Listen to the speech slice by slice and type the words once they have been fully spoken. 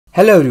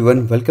Hello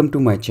everyone, welcome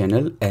to my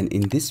channel, and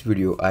in this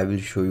video I will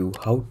show you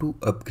how to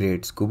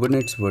upgrade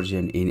Kubernetes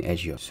version in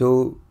Azure.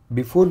 So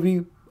before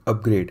we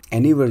upgrade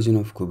any version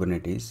of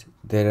Kubernetes,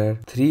 there are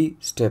 3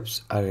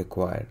 steps are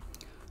required.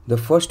 The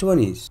first one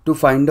is to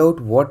find out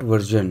what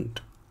version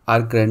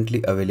are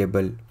currently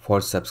available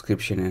for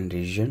subscription and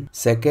revision.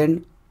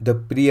 Second, the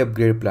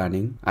pre-upgrade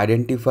planning,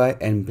 identify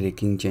and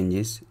breaking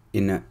changes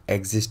in an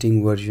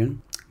existing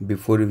version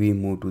before we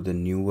move to the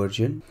new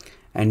version,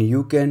 and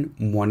you can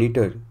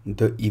monitor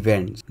the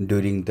events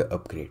during the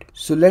upgrade.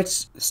 So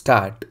let's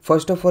start.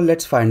 First of all,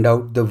 let's find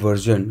out the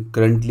version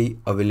currently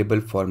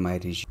available for my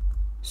region.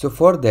 So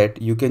for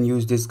that, you can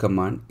use this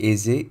command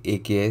Azure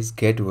AKS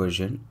get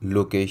version,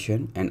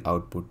 location and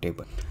output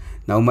table.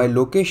 Now my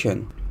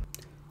location.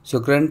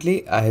 So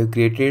currently I have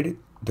created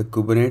the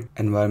Kubernetes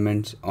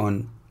environments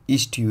on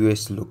East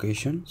US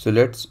location. So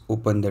let's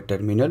open the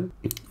terminal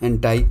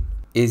and type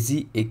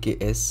Azure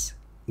AKS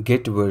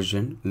get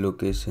version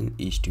location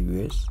East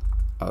US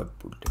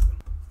output table.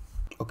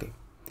 Okay,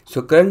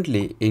 so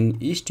currently in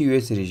East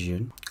US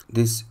region,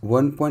 this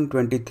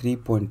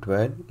 1.23.12,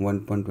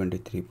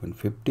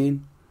 1.23.15,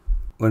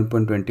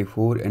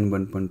 1.24 and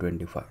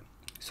 1.25.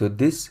 So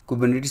these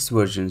Kubernetes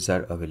versions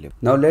are available.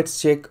 Now let's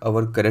check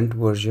our current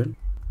version.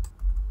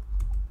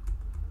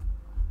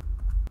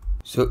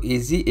 So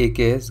Azure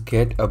AKS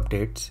get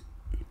updates.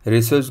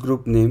 Resource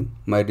group name,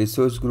 my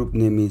resource group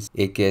name is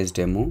AKS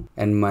demo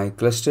and my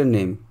cluster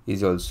name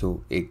is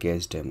also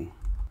AKS demo.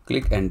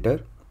 Click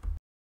enter.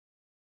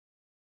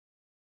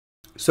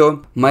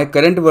 So my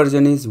current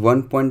version is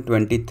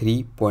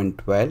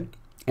 1.23.12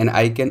 and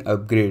I can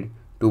upgrade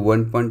to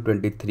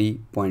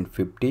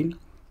 1.23.15,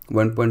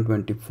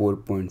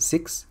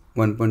 1.24.6,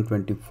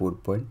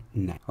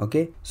 1.24.9.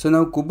 okay, so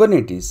now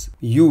Kubernetes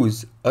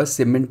use a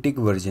semantic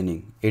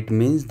versioning. It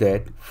means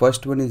that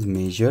first one is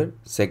major,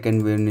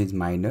 second one is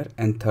minor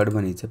and third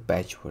one is a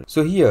patch version.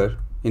 So here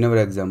in our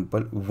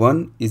example,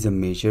 1 is a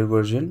major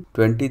version,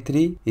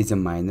 23 is a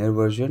minor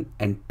version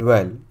and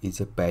 12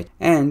 is a patch.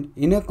 And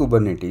in a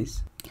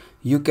Kubernetes,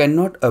 you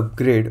cannot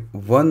upgrade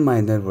one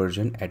minor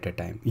version at a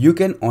time. You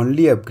can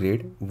only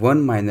upgrade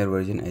one minor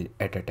version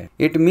at a time.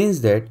 It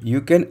means that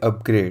you can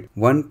upgrade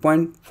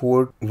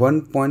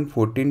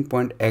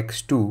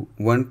 1.14.x to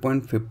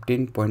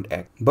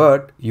 1.15.x,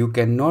 but you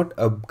cannot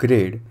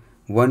upgrade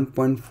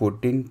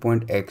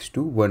 1.14.x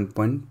to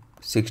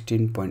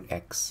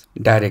 1.16.x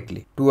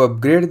directly. To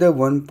upgrade the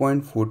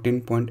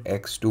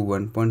 1.14.x to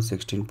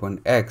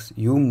 1.16.x,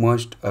 you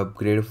must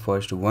upgrade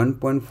first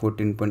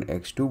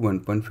 1.14.x to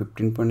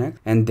 1.15.x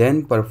and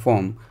then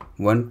perform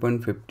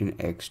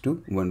 1.15x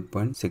to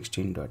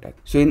 1.16.x.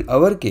 So in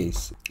our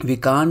case, we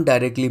can't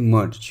directly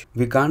merge,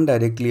 we can't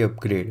directly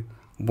upgrade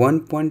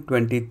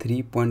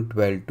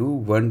 1.23.12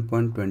 to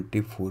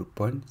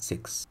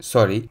 1.24.6.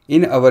 Sorry,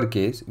 in our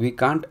case, we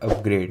can't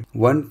upgrade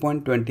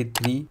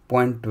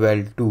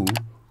 1.23.12 to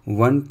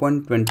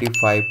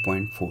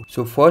 1.25.4.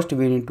 So first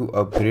we need to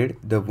upgrade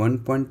the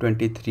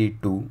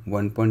 1.23 to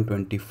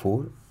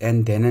 1.24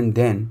 and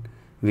then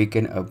we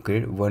can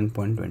upgrade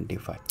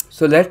 1.25.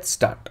 So let's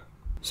start.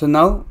 So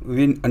now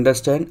we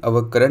understand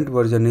our current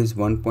version is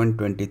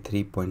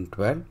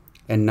 1.23.12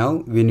 and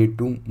now we need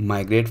to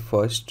migrate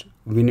first.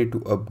 We need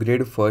to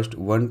upgrade first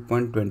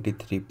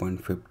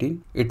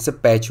 1.23.15. It's a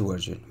patch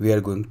version we are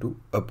going to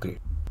upgrade.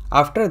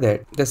 After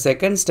that, the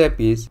second step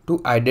is to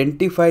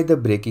identify the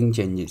breaking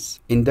changes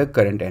in the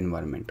current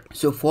environment.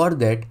 So for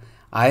that,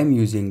 I am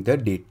using the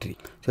date tree.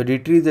 So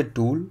date tree is a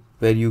tool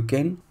where you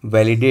can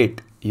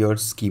validate your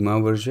schema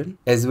version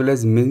as well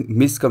as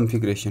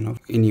misconfiguration of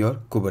in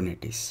your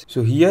Kubernetes.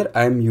 So here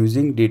I am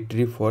using date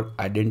tree for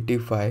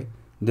identify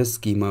the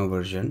schema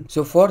version.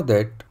 So for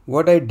that,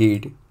 what I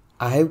did,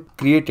 I have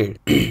created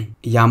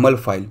YAML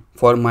file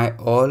for my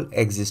all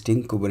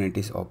existing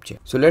Kubernetes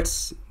object. So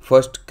let's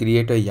first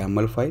create a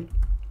YAML file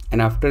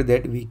and after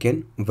that we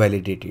can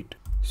validate it.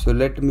 So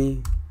let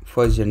me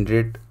first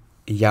generate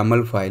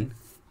YAML file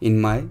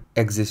in my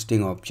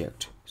existing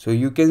object. So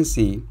you can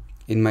see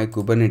in my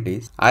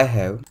Kubernetes, I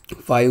have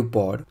 5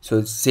 pod. So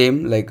it's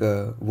same like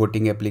a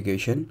voting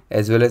application,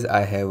 as well as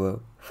I have a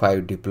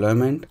 5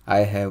 deployment.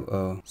 I have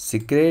a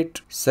secret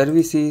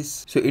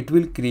services. So it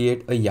will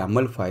create a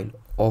YAML file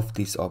of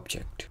this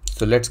object.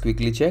 So let's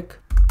quickly check.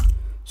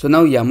 So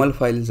now YAML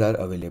files are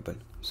available.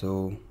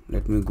 So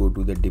let me go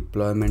to the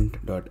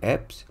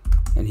deployment.apps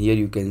and here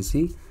you can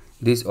see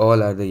these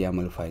all are the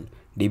YAML file: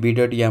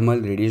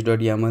 db.yaml,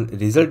 redis.yaml,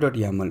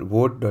 result.yaml,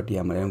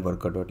 vote.yaml and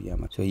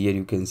worker.yaml. So here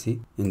you can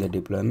see in the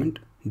deployment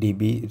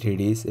db,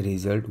 redis,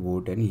 result,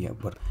 vote and here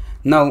work.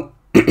 Now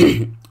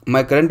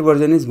my current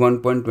version is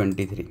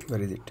 1.23.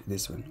 Where is it?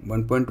 This one,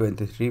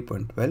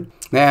 1.23.12.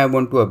 Now I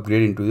want to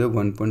upgrade into the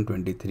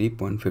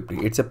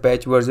 1.23.15. It's a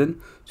patch version,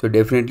 so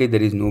definitely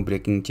there is no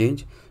breaking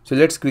change. So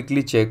let's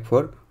quickly check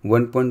for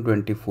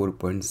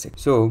 1.24.6.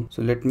 So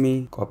let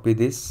me copy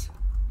this.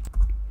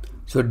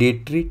 So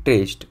date tree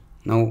traced.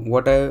 Now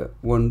what I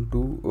want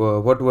to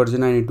what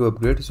version I need to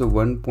upgrade? So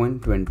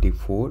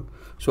 1.24.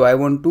 So I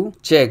want to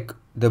check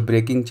the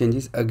breaking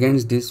changes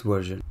against this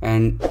version,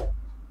 and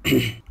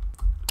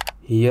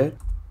here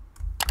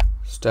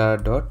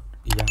star.yaml.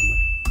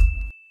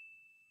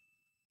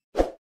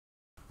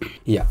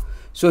 Yeah,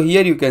 so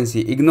here you can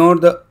see, ignore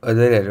the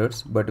other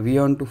errors, but we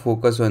want to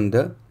focus on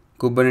the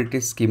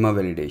Kubernetes schema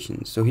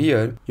validation. So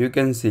here you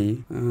can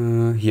see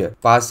here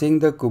passing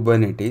the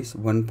Kubernetes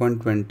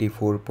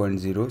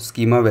 1.24.0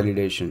 schema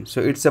validation.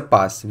 So it's a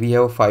pass. We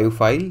have 5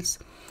 files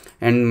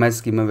and my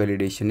schema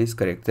validation is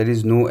correct. There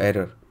is no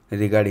error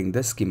regarding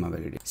the schema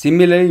validation.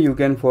 Similarly, you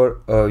can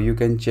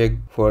check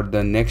for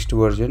the next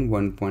version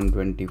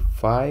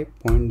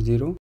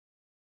 1.25.0.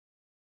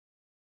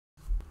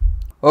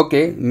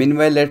 Okay,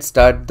 meanwhile let's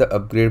start the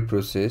upgrade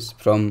process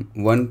from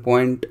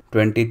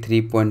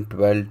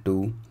 1.23.12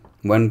 to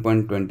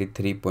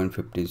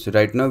 1.23.15. So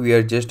right now we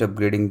are just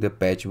upgrading the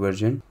patch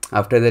version.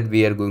 After that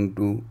we are going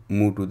to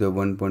move to the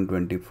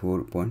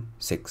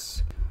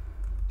 1.24.6.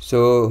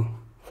 So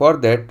for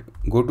that,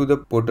 go to the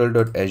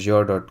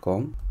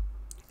portal.azure.com,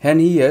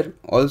 and here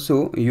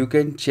also you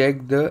can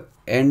check the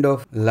end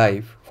of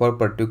life for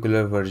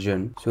particular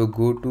version. So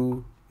go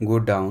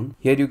down.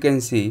 Here you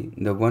can see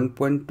the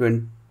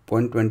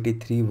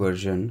 1.23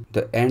 version.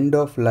 The end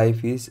of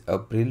life is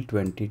April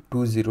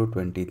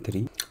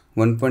 2023.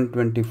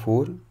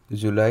 1.24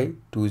 July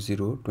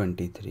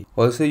 2023.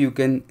 Also you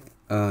can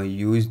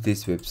use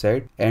this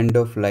website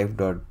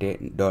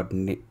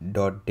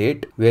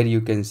endoflife.date where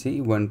you can see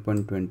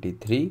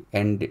 1.23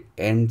 and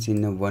ends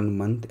in 1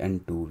 month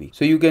and 2 weeks.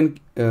 So you can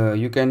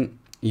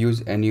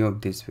use any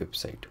of this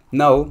website.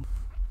 Now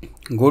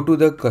go to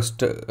the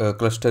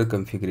cluster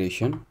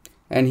configuration,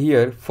 and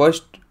here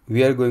first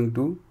we are going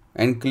to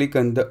click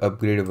on the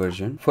upgrade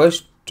version.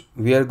 First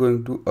we are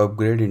going to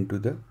upgrade into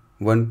the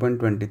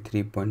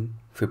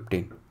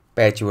 1.23.15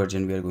 patch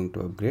version. We are going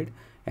to upgrade,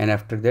 and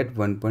after that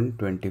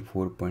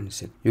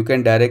 1.24.6. You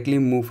can directly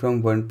move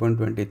from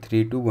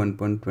 1.23 to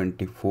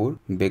 1.24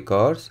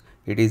 because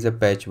it is a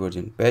patch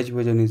version. Patch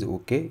version is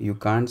okay, you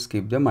can't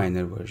skip the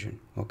minor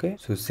version. Okay,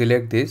 so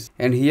select this,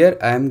 and here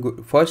I am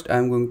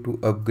going to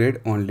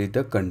upgrade only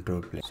the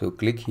control plane. So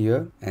click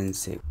here and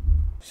save.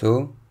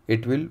 So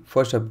it will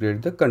first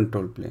upgrade the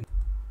control plane.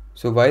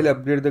 So while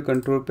upgrade the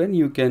control plane,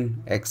 you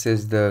can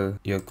access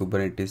your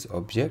Kubernetes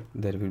object.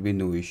 There will be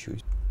no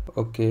issues.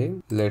 Okay,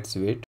 let's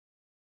wait.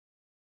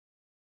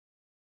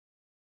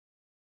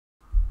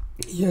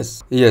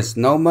 Yes,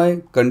 now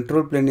my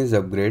control plane is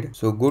upgraded.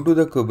 So go to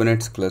the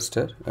Kubernetes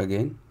cluster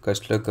again,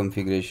 cluster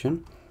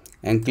configuration,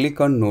 and click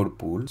on node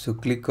pool. So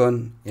click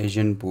on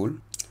Asian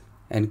pool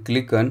and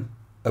click on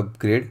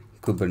upgrade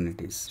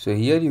Kubernetes. So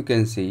here you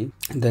can see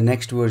the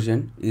next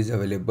version is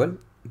available.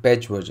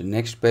 Patch version,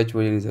 next patch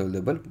version is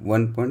available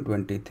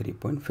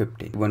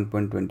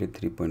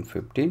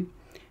 1.23.15,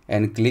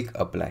 and click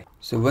apply.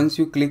 So once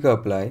you click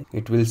apply,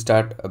 it will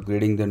start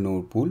upgrading the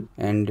node pool,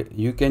 and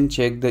you can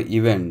check the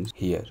events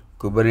here,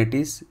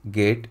 Kubernetes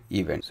gate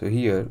event. So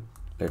here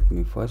let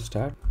me first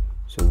start.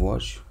 So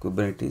watch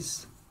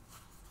Kubernetes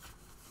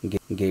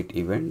gate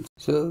event.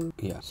 So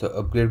yeah, so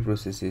upgrade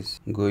process is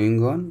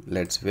going on.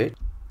 Let's wait.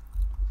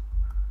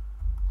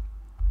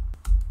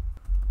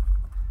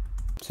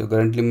 So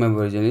currently my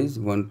version is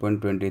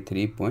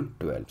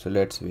 1.23.12. So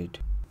let's wait.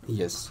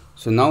 Yes,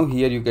 so now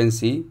here you can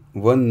see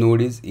one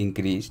node is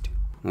increased.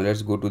 Now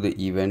let's go to the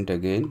event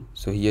again.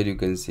 So here you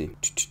can see,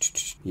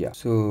 yeah.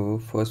 So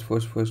first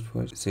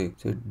say,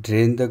 so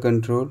drain the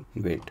control.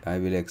 Wait, I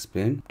will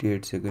explain.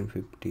 58 seconds,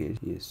 58.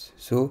 Yes.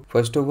 So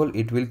first of all,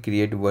 it will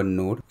create one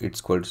node.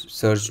 It's called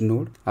surge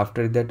node.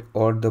 After that,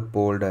 all the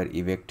pod are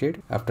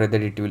evicted. After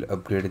that, it will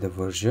upgrade the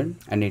version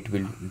and it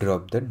will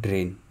drop the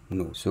drain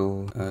node.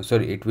 So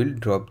it will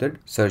drop that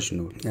surge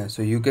node. Yeah,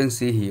 so you can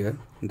see here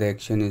the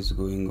action is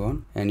going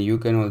on, and you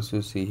can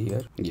also see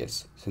here.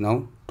 Yes, so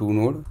now 2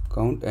 node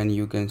count, and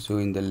you can show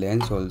in the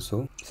lens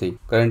also. See,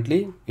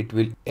 currently it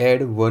will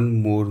add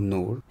one more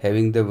node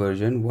having the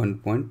version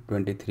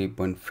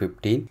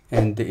 1.23.15,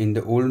 and in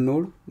the old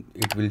node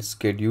it will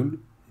schedule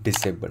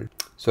disabled.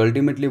 So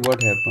ultimately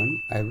what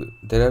happened,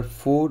 there are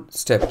 4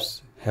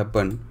 steps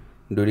happen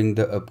during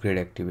the upgrade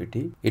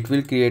activity. It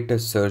will create a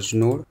surge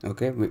node.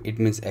 Okay, it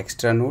means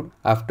extra node.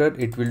 After,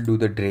 it will do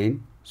the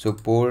drain. So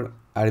pod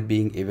are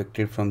being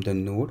evicted from the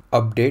node.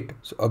 Update,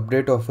 so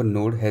update of a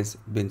node has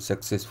been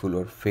successful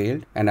or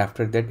failed, and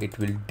after that it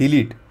will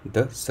delete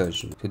the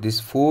surge node. So these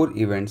 4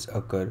 events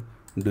occur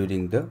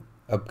during the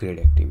upgrade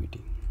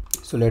activity.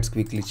 So let's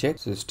quickly check.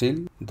 So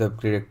still the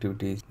upgrade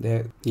activity is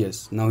there.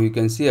 Yes, now you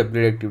can see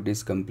upgrade activity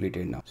is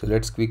completed now. So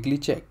let's quickly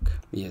check.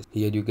 Yes,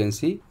 here you can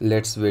see.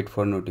 Let's wait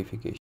for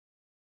notification.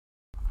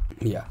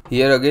 Yeah,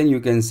 here again you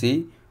can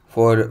see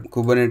for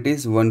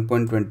Kubernetes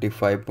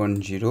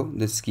 1.25.0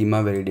 the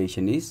schema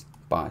validation is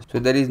passed. So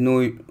there is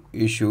no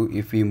issue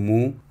if we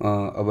move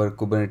our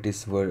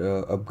Kubernetes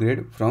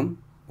upgrade from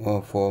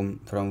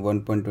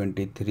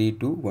 1.23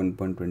 to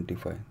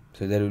 1.25.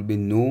 So there will be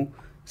no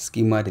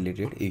schema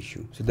related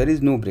issue. So there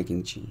is no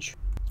breaking change.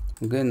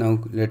 Okay, now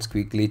let's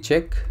quickly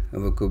check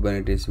our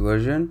Kubernetes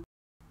version.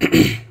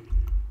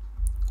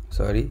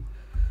 Sorry,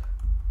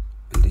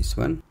 this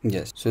one.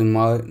 Yes, so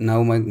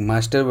now my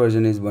master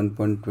version is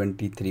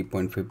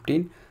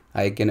 1.23.15,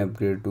 I can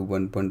upgrade to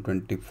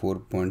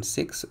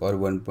 1.24.6 or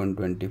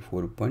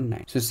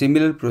 1.24.9. So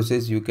similar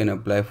process you can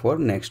apply for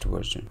next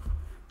version.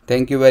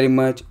 Thank you very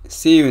much.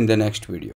 See you in the next video.